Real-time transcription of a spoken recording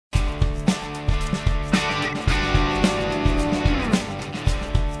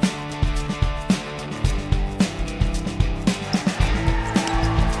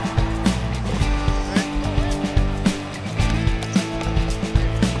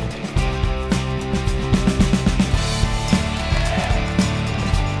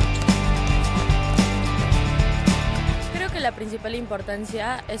principal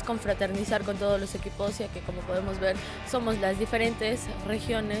importancia es confraternizar con todos los equipos, ya que como podemos ver somos las diferentes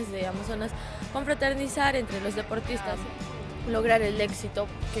regiones de Amazonas, confraternizar entre los deportistas, lograr el éxito,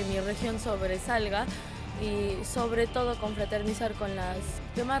 que mi región sobresalga y sobre todo confraternizar con las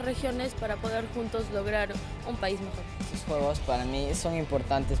demás regiones para poder juntos lograr un país mejor. Estos juegos para mí son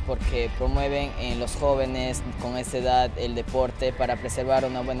importantes porque promueven en los jóvenes con esta edad el deporte para preservar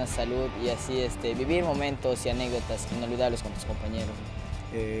una buena salud y así vivir momentos y anécdotas inolvidables con tus compañeros.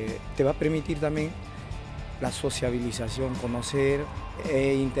 Te va a permitir también la sociabilización, conocer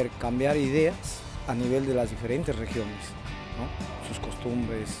e intercambiar ideas a nivel de las diferentes regiones, ¿no? Sus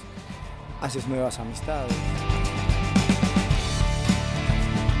costumbres, haces nuevas amistades.